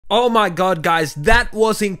Oh my god, guys, that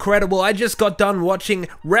was incredible. I just got done watching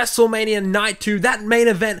WrestleMania Night 2. That main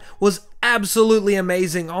event was absolutely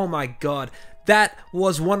amazing. Oh my god. That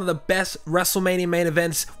was one of the best WrestleMania main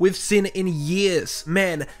events we've seen in years.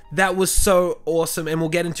 Man, that was so awesome, and we'll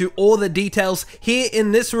get into all the details here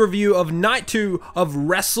in this review of Night 2 of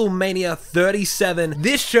WrestleMania 37.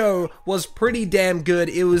 This show was pretty damn good.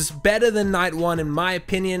 It was better than Night 1 in my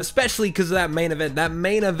opinion, especially because of that main event. That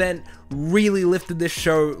main event really lifted this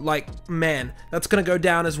show. Like, man, that's gonna go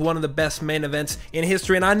down as one of the best main events in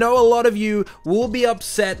history. And I know a lot of you will be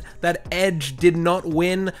upset that Edge did not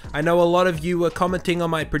win. I know a lot of you were commenting on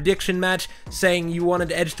my prediction match saying you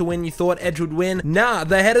wanted Edge to win, you thought Edge would win. Nah,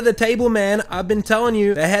 the head of the table, man, I've been telling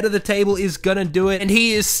you, the head of the table is gonna do it, and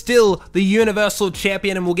he is still the Universal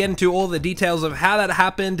Champion, and we'll get into all the details of how that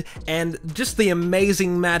happened and just the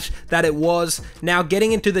amazing match that it was. Now,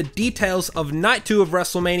 getting into the details of Night 2 of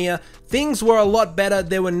WrestleMania, things were a lot better.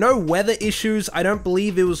 There were no weather issues. I don't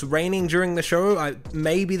believe it was raining during the show.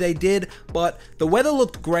 Maybe they did, but the weather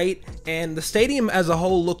looked great, and the stadium as a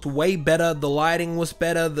whole looked way better. The lighting was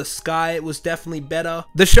better. The sky was definitely better.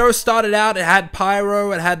 The show started out, it had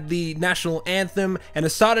pyro, it had the national anthem, and it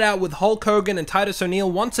started out with Hulk Hogan and Titus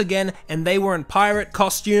O'Neil once again, and they were in pirate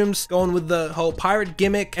costumes, going with the whole pirate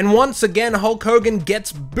gimmick. And once again, Hulk Hogan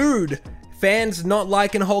gets booed. Fans not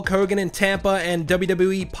liking Hulk Hogan in Tampa, and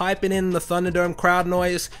WWE piping in the Thunderdome crowd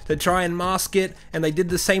noise to try and mask it, and they did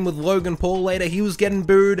the same with Logan Paul later. He was getting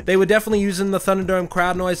booed. They were definitely using the Thunderdome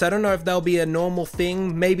crowd noise. I don't know if that'll be a normal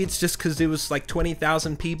thing. Maybe it's just because it was like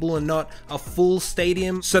 20,000 people and not a full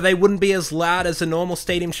stadium, so they wouldn't be as loud as a normal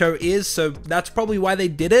stadium show is, so that's probably why they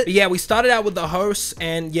did it. But yeah, we started out with the hosts,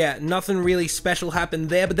 and yeah, nothing really special happened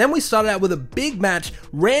there, but then we started out with a big match,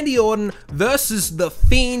 Randy Orton versus The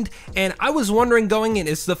Fiend, and I was wondering going in,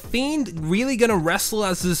 is The Fiend really gonna wrestle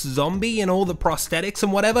as this zombie and all the prosthetics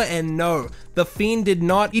and whatever? And no, The Fiend did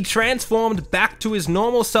not. He transformed back to his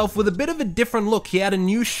normal self with a bit of a different look. He had a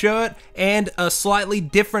new shirt and a slightly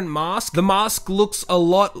different mask. The mask looks a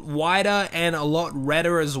lot wider and a lot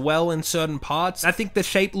redder as well in certain parts. I think the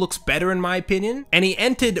shape looks better in my opinion. And he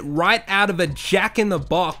entered right out of a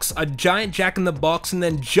Jack-in-the-Box, a giant Jack-in-the-Box, and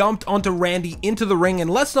then jumped onto Randy into the ring. And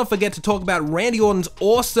let's not forget to talk about Randy Orton's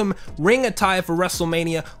awesome ring attire for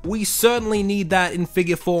WrestleMania. We certainly need that in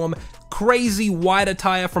figure form. Crazy white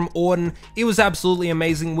attire from Orton. It was absolutely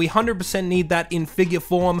amazing. We 100% need that in figure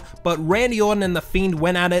form, but Randy Orton and The Fiend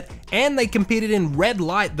went at it, and they competed in Red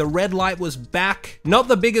Light. The Red Light was back. Not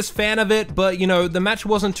the biggest fan of it, but you know, the match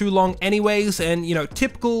wasn't too long anyways, and you know,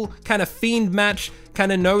 typical kind of Fiend match,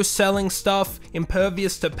 kind of no selling stuff,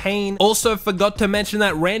 impervious to pain. Also forgot to mention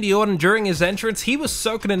that Randy Orton, during his entrance, he was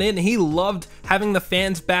soaking it in. He loved having the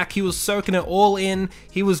fans back. He was soaking it all in.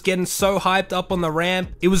 He was getting so hyped up on the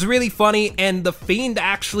ramp. It was really funny, and The Fiend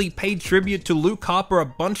actually paid tribute to Luke Harper a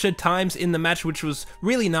bunch of times in the match, which was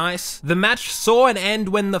really nice. The match saw an end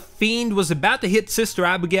when The Fiend was about to hit Sister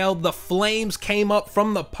Abigail. The flames came up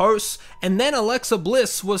from the posts, and then Alexa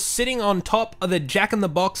Bliss was sitting on top of the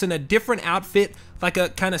Jack-in-the-Box in a different outfit, like a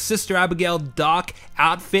kind of Sister Abigail dark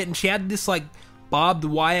outfit, and she had this like barbed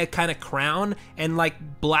wire kind of crown, and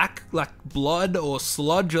like black like blood or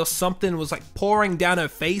sludge or something was like pouring down her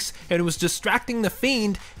face, and it was distracting The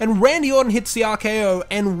Fiend, and Randy Orton hits the RKO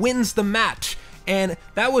and wins the match. And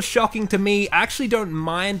that was shocking to me. I actually don't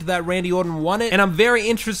mind that Randy Orton won it, and I'm very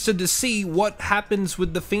interested to see what happens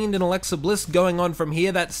with The Fiend and Alexa Bliss going on from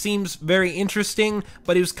here. That seems very interesting,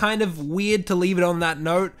 but it was kind of weird to leave it on that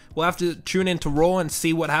note. We'll have to tune into Raw and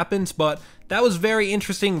see what happens, but that was very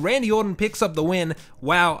interesting. Randy Orton picks up the win.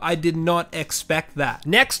 Wow, I did not expect that.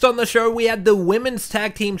 Next on the show, we had the Women's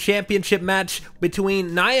Tag Team Championship match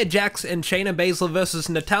between Nia Jax and Shayna Baszler versus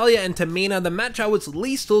Natalya and Tamina, the match I was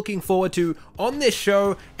least looking forward to on this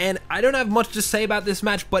show, and I don't have much to say about this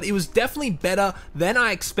match, but it was definitely better than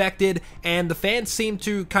I expected, and the fans seemed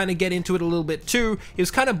to kind of get into it a little bit too. It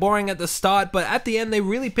was kind of boring at the start, but at the end, they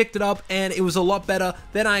really picked it up, and it was a lot better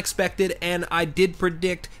than I expected, and I did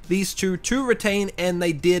predict these two to retain, and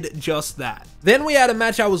they did just that. Then we had a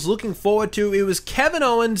match I was looking forward to. It was Kevin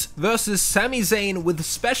Owens versus Sami Zayn with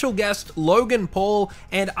special guest Logan Paul,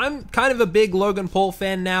 and I'm kind of a big Logan Paul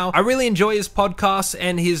fan now. I really enjoy his podcasts,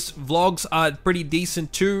 and his vlogs are pretty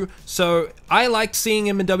decent too, so I liked seeing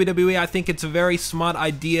him in WWE. I think it's a very smart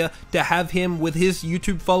idea to have him with his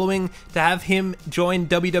YouTube following, to have him join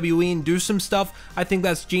WWE and do some stuff. I think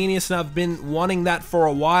that's genius, and I've been wanting that for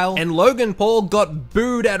a while. And Logan Paul got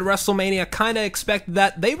booed at WrestleMania kind of expected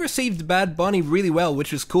that. They received Bad Bunny really well,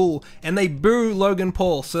 which is cool, and they boo Logan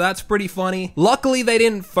Paul, so that's pretty funny. Luckily, they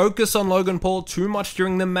didn't focus on Logan Paul too much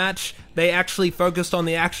during the match. They actually focused on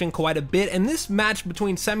the action quite a bit, and this match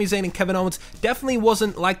between Sami Zayn and Kevin Owens definitely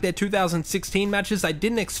wasn't like their 2016 matches. I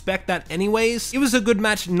didn't expect that anyways. It was a good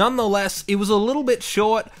match nonetheless. It was a little bit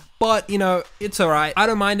short, but, you know, it's alright. I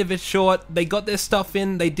don't mind if it's short. They got their stuff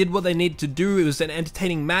in. They did what they needed to do. It was an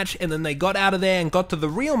entertaining match, and then they got out of there and got to the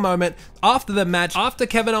real moment after the match. After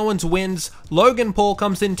Kevin Owens wins, Logan Paul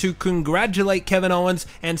comes in to congratulate Kevin Owens,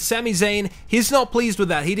 and Sami Zayn, he's not pleased with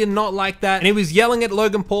that. He did not like that, and he was yelling at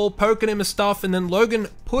Logan Paul, poking him and stuff, and then Logan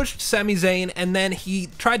pushed Sami Zayn, and then he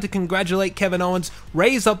tried to congratulate Kevin Owens,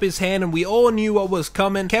 raise up his hand, and we all knew what was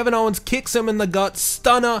coming. Kevin Owens kicks him in the gut,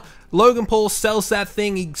 stunner. Logan Paul sells that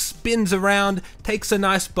thing, he spins around, takes a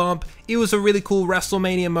nice bump. It was a really cool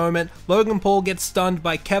WrestleMania moment. Logan Paul gets stunned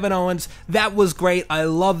by Kevin Owens. That was great. I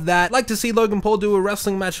love that. I'd like to see Logan Paul do a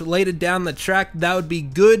wrestling match later down the track. That would be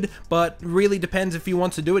good, but really depends if he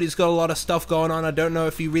wants to do it. He's got a lot of stuff going on. I don't know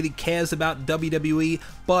if he really cares about WWE,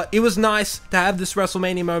 but it was nice to have this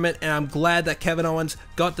WrestleMania moment, and I'm glad that Kevin Owens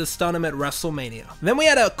got to stun him at WrestleMania. Then we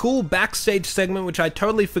had a cool backstage segment, which I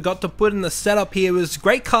totally forgot to put in the setup here. It was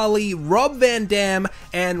Great Khali, Rob Van Dam,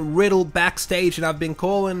 and Riddle backstage, and I've been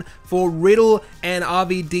calling for Riddle and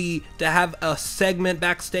RVD to have a segment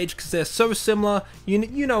backstage because they're so similar.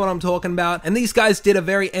 You know what I'm talking about. And these guys did a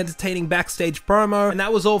very entertaining backstage promo, and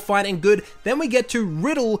that was all fine and good. Then we get to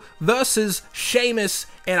Riddle versus Sheamus,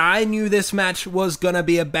 and I knew this match was gonna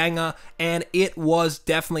be a banger, and it was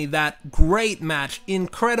definitely that. Great match,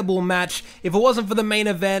 incredible match. If it wasn't for the main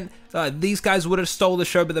event, these guys would have stole the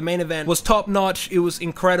show, but the main event was top notch. It was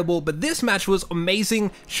incredible, but this match was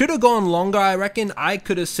amazing. Should have gone longer, I reckon. I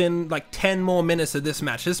could have seen like 10 more minutes of this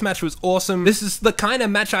match. This match was awesome. This is the kind of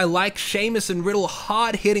match I like. Sheamus and Riddle,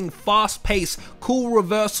 hard-hitting, fast-paced, cool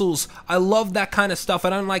reversals. I love that kind of stuff. I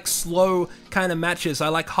don't like slow kind of matches. I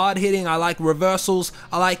like hard-hitting. I like reversals.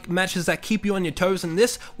 I like matches that keep you on your toes, and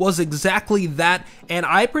this was exactly that. And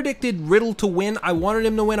I predicted Riddle to win. I wanted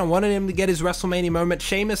him to win. I wanted him to get his WrestleMania moment.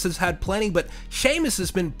 Sheamus has had plenty, but Sheamus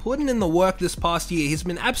has been putting in the work this past year. He's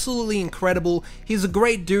been absolutely incredible. He's a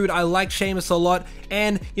great dude. I like Sheamus a lot,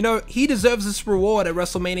 and you know, he deserves this reward at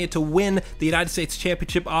WrestleMania to win the United States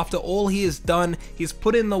Championship after all he has done. He's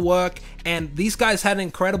put in the work, and these guys had an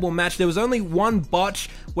incredible match. There was only one botch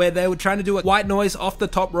where they were trying to do a white noise off the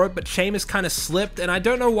top rope, but Sheamus kind of slipped, and I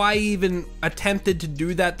don't know why he even attempted to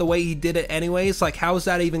do that the way he did it anyways. Like, how is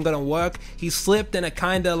that even gonna work? He slipped, and it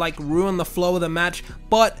kind of like ruined the flow of the match,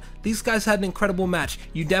 but these guys had an incredible match.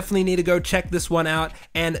 You definitely need to go check this one out,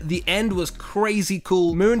 and the end was crazy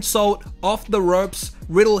cool. Moonsault off the ropes.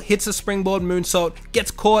 Riddle hits a springboard moonsault,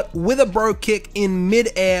 gets caught with a bro kick in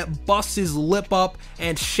midair, busts his lip up,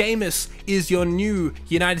 and Sheamus is your new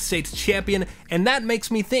United States Champion. And that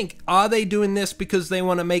makes me think, are they doing this because they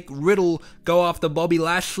want to make Riddle go after Bobby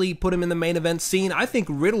Lashley, put him in the main event scene? I think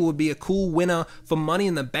Riddle would be a cool winner for Money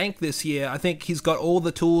in the Bank this year. I think he's got all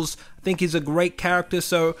the tools. I think he's a great character,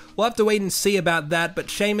 so we'll have to wait and see about that, but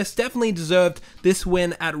Sheamus definitely deserved this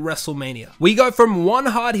win at WrestleMania. We go from one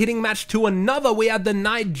hard-hitting match to another. We had the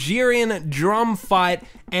Nigerian drum fight,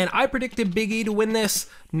 and I predicted Big E to win this.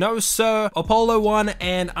 No sir, Apollo won,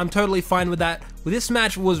 and I'm totally fine with that. This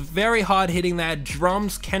match was very hard hitting. They had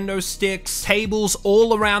drums, kendo sticks, tables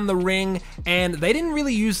all around the ring, and they didn't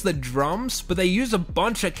really use the drums, but they used a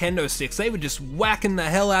bunch of kendo sticks. They were just whacking the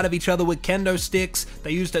hell out of each other with kendo sticks.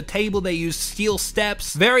 They used a table, they used steel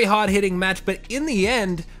steps. Very hard hitting match, but in the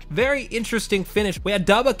end, very interesting finish. We had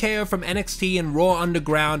Double KO from NXT and Raw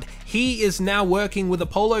Underground. He is now working with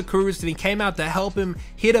Apollo Crews, and he came out to help him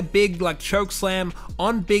hit a big like choke slam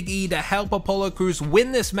on Big E to help Apollo Crews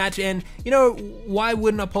win this match. And you know, why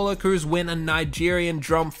wouldn't Apollo Crews win a Nigerian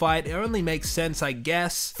drum fight? It only makes sense, I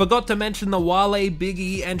guess. Forgot to mention the Wale Big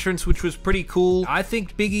E entrance, which was pretty cool. I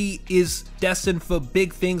think Big E is destined for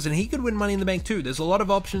big things, and he could win Money in the Bank too. There's a lot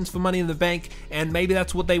of options for Money in the Bank, and maybe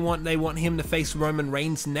that's what they want. They want him to face Roman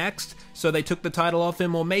Reigns next, so they took the title off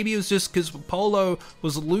him, or maybe it was just because Apollo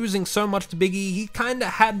was losing so much to Big E, he kind of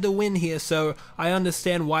had to win here, so I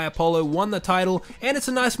understand why Apollo won the title, and it's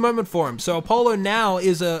a nice moment for him. So Apollo now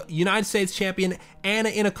is a United States champion and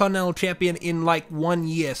an Intercontinental champion in like 1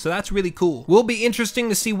 year, so that's really cool. Will be interesting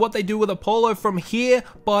to see what they do with Apollo from here,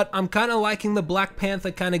 but I'm kind of liking the Black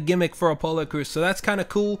Panther kind of gimmick for Apollo Crews, so that's kind of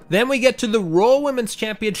cool. Then we get to the Raw Women's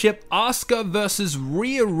Championship, Asuka versus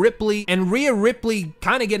Rhea Ripley, and Rhea Ripley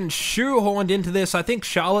kind of getting shoehorned into this. I think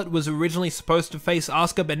Charlotte was originally supposed to face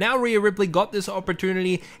Asuka, but now Rhea Ripley got this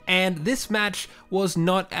opportunity, and this match was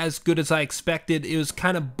not as good as I expected. It was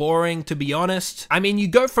kind of boring, to be honest. I mean, you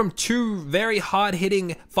go from two very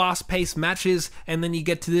hard-hitting, fast-paced matches, and then you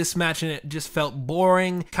get to this match and it just felt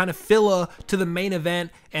boring, kind of filler to the main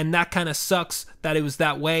event, and that kind of sucks that it was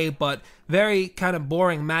that way, but very kind of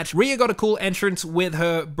boring match. Rhea got a cool entrance with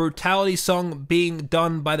her Brutality song being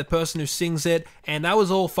done by the person who sings it, and that was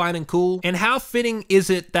all fine and cool. And how fitting is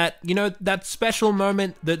it that, you know, that special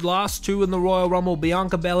moment, the last two in the Royal Rumble,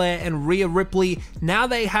 Bianca Belair and Rhea Ripley, now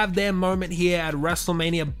they have their moment here at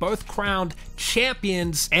WrestleMania, both crowned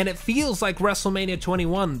champions, and it feels like WrestleMania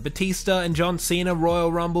 21. Batista and John Cena,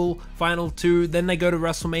 Royal Rumble, final two, then they go to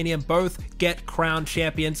WrestleMania, both get crowned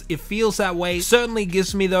champions. It feels that way, certainly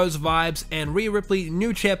gives me those vibes, and Rhea Ripley,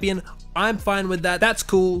 new champion, I'm fine with that. That's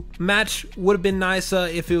cool. Match would have been nicer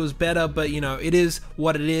if it was better, but you know, it is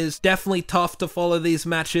what it is. Definitely tough to follow these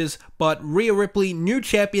matches, but Rhea Ripley, new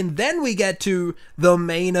champion. Then we get to the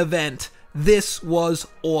main event. This was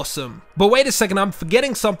awesome. But wait a second, I'm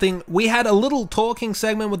forgetting something. We had a little talking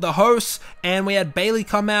segment with the hosts, and we had Bayley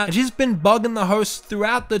come out, and she's been bugging the hosts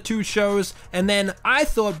throughout the two shows, and then I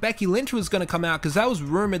thought Becky Lynch was going to come out, because that was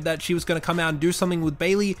rumored that she was going to come out and do something with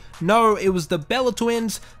Bayley. No, it was the Bella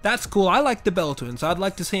Twins. That's cool. I like the Bella Twins. I'd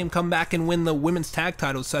like to see them come back and win the women's tag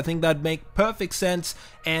titles, so I think that'd make perfect sense,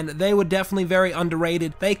 and they were definitely very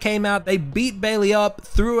underrated. They came out, they beat Bayley up,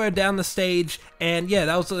 threw her down the stage, and yeah,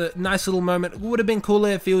 that was a nice little moment. It would have been cooler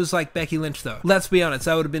if it was like Becky Lynch though. Let's be honest,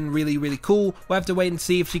 that would have been really, really cool. We'll have to wait and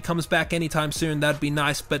see if she comes back anytime soon. That'd be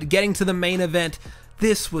nice. But getting to the main event,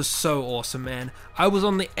 this was so awesome, man. I was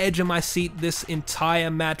on the edge of my seat this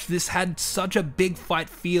entire match. This had such a big fight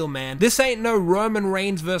feel, man. This ain't no Roman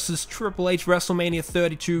Reigns versus Triple H WrestleMania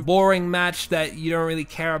 32 boring match that you don't really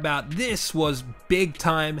care about. This was big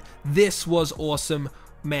time. This was awesome.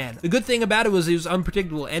 Man, the good thing about it was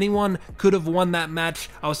unpredictable. Anyone could have won that match.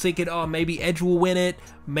 I was thinking, oh, maybe Edge will win it,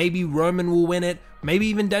 maybe Roman will win it, maybe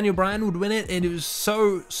even Daniel Bryan would win it, and it was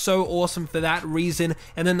so awesome for that reason.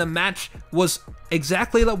 And then the match was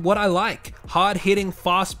exactly like what I like. Hard-hitting,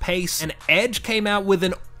 fast-paced, and Edge came out with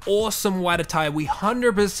an awesome white attire. We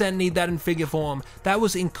 100% need that in figure form. That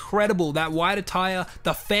was incredible. That white attire,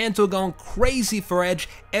 the fans were going crazy for Edge.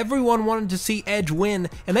 Everyone wanted to see Edge win,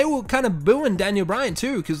 and they were kind of booing Daniel Bryan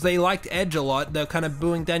too, because they liked Edge a lot. They're kind of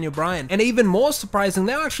booing Daniel Bryan. And even more surprising,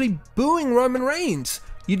 they're actually booing Roman Reigns.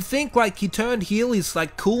 You'd think like he turned heel, he's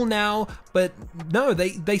like cool now, but no,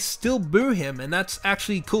 they still boo him, and that's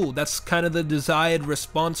actually cool. That's kind of the desired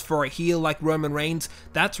response for a heel like Roman Reigns.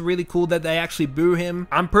 That's really cool that they actually boo him.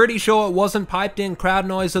 I'm pretty sure it wasn't piped in crowd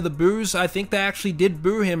noise of the boos. I think they actually did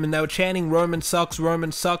boo him, and they were chanting Roman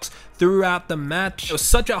sucks throughout the match. It was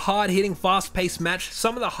such a hard-hitting, fast-paced match.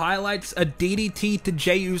 Some of the highlights, a DDT to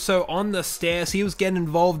Jey Uso on the stairs. He was getting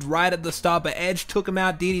involved right at the start, but Edge took him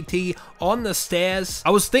out, DDT on the stairs.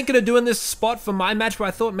 I was thinking of doing this spot for my match, but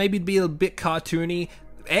I thought maybe it'd be a bit cartoony.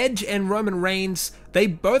 Edge and Roman Reigns, they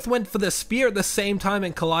both went for the spear at the same time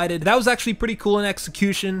and collided. That was actually pretty cool in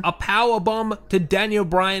execution. A power bomb to Daniel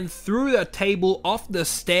Bryan through the table off the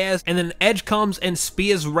stairs, and then Edge comes and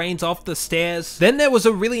spears Reigns off the stairs. Then there was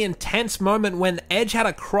a really intense moment when Edge had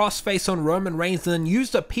a crossface on Roman Reigns and then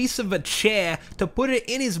used a piece of a chair to put it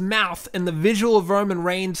in his mouth, and the visual of Roman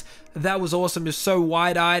Reigns, that was awesome. He was so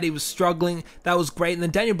wide-eyed, he was struggling. That was great. And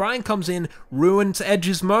then Daniel Bryan comes in, ruins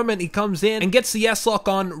Edge's moment. He comes in and gets the S-lock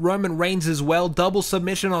on Roman Reigns as well. Double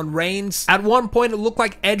submission on Reigns. At one point, it looked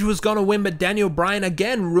like Edge was going to win, but Daniel Bryan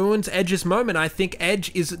again ruins Edge's moment. I think Edge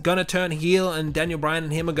is going to turn heel, and Daniel Bryan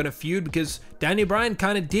and him are going to feud, because Daniel Bryan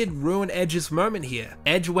kind of did ruin Edge's moment here.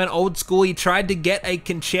 Edge went old school. He tried to get a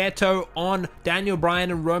concerto on Daniel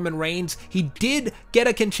Bryan and Roman Reigns. He did get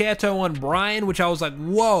a concerto on Bryan, which I was like,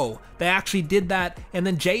 whoa, they actually did that. And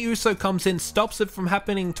then Jey Uso comes in, stops it from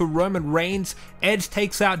happening to Roman Reigns. Edge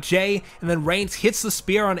takes out Jey, and then Reigns hits the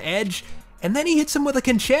spear on Edge, and then he hits him with a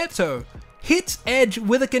concerto. Hits Edge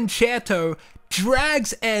with a concerto,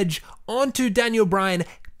 drags Edge onto Daniel Bryan,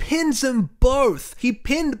 pins them both. He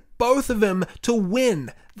pinned both of them to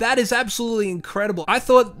win. That is absolutely incredible. I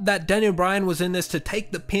thought that Daniel Bryan was in this to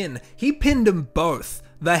take the pin. He pinned them both.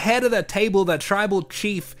 The head of the table, the tribal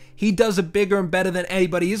chief, he does it bigger and better than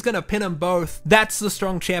anybody. He's going to pin them both. That's the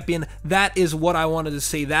strong champion. That is what I wanted to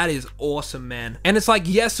see. That is awesome, man. And it's like,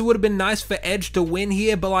 yes, it would have been nice for Edge to win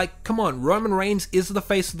here, but like, come on, Roman Reigns is the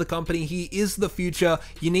face of the company. He is the future.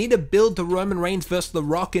 You need to build to Roman Reigns versus The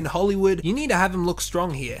Rock in Hollywood. You need to have him look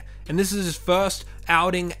strong here. And this is his first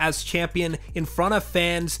outing as champion in front of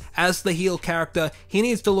fans as the heel character. He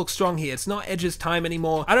needs to look strong here. It's not Edge's time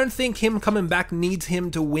anymore. I don't think him coming back needs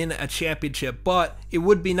him to win a championship, but it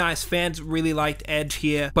would be nice. Fans really liked Edge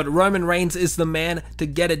here, but Roman Reigns is the man to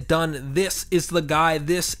get it done. This is the guy.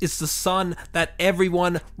 This is the sun that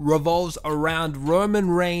everyone revolves around. Roman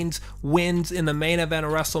Reigns wins in the main event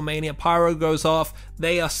of WrestleMania. Pyro goes off.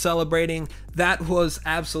 They are celebrating. That was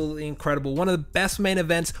absolutely incredible. One of the best main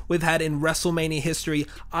events we've had in WrestleMania history.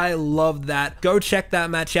 I loved that. Go check that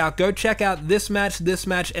match out. Go check out this match,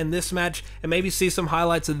 and this match, and maybe see some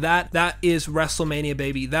highlights of that. That is WrestleMania,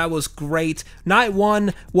 baby. That was great. Night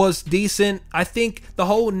 1 was decent. I think the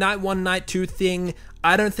whole Night 1, Night 2 thing,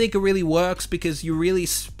 I don't think it really works because you're really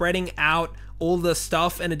spreading out all the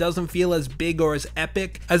stuff and it doesn't feel as big or as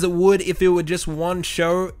epic as it would if it were just one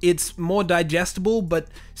show. It's more digestible, but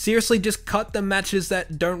seriously, just cut the matches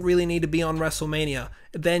that don't really need to be on WrestleMania.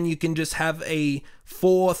 Then you can just have a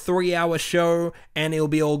 3-hour show and it'll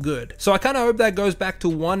be all good. So I kind of hope that goes back to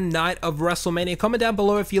one night of WrestleMania. Comment down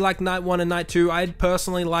below if you like Night 1 and Night 2. I'd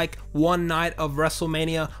personally like one night of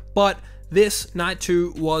WrestleMania, but this Night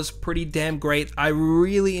 2 was pretty damn great. I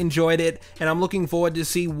really enjoyed it, and I'm looking forward to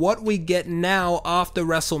see what we get now after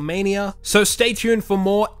WrestleMania. So stay tuned for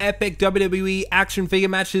more epic WWE action figure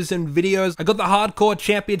matches and videos. I got the Hardcore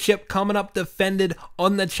Championship coming up defended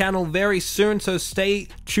on the channel very soon, so stay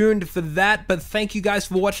tuned for that. But thank you guys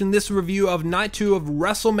for watching this review of Night 2 of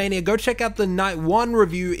WrestleMania. Go check out the Night 1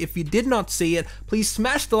 review if you did not see it. Please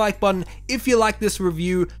smash the like button if you like this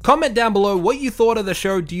review. Comment down below what you thought of the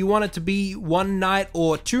show. Do you want it to be one night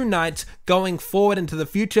or 2 nights going forward into the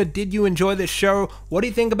future? Did you enjoy this show? What do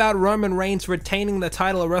you think about Roman Reigns retaining the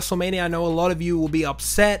title of WrestleMania? I know a lot of you will be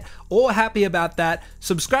upset or happy about that.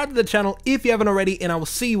 Subscribe to the channel if you haven't already, and I will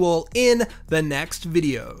see you all in the next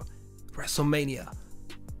video. WrestleMania.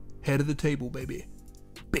 Head of the table, baby.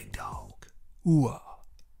 Big dog. Ooh.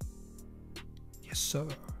 Yes, sir.